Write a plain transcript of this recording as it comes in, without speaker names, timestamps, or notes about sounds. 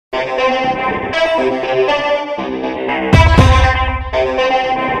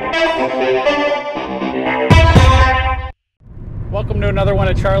Welcome to another one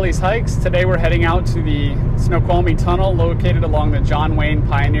of Charlie's hikes. Today we're heading out to the Snoqualmie Tunnel located along the John Wayne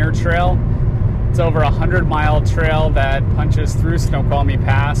Pioneer Trail. It's over a 100-mile trail that punches through Snoqualmie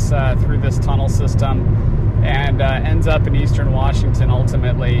Pass through this tunnel system and ends up in eastern Washington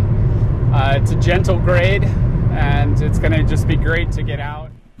ultimately. It's a gentle grade and it's going to just be great to get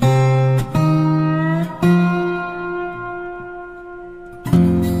out.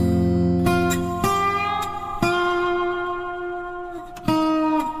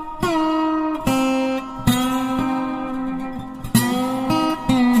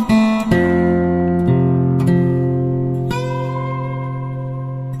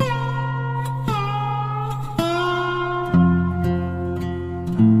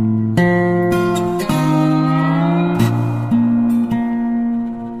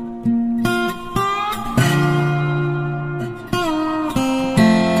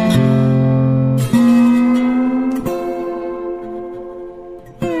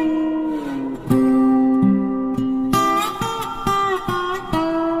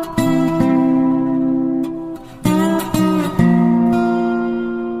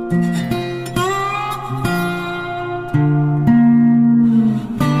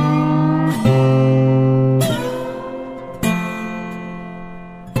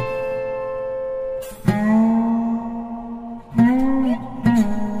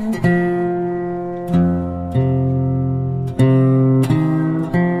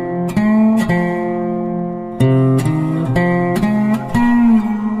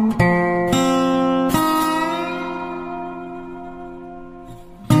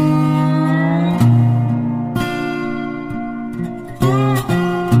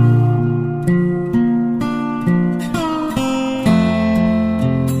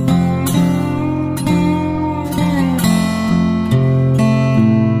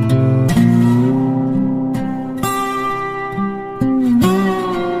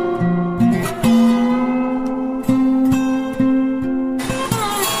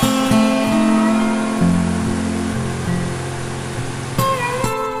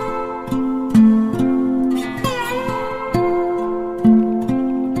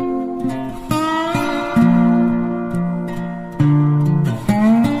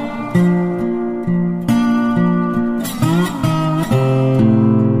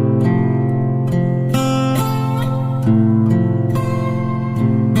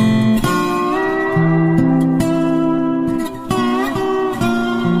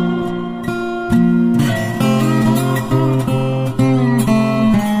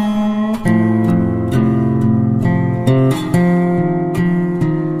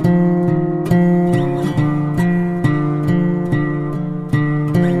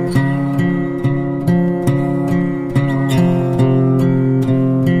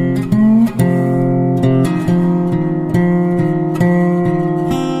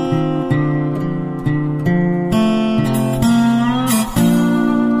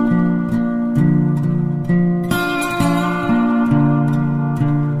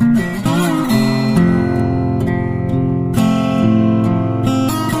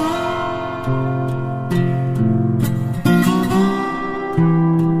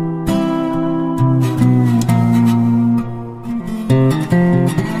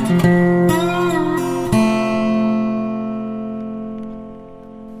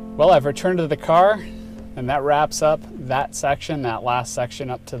 Well, I've returned to the car, and that wraps up that section, that last section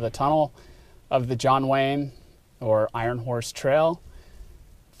up to the tunnel of the John Wayne or Iron Horse Trail.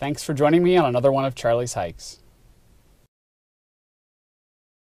 Thanks for joining me on another one of Charlie's hikes.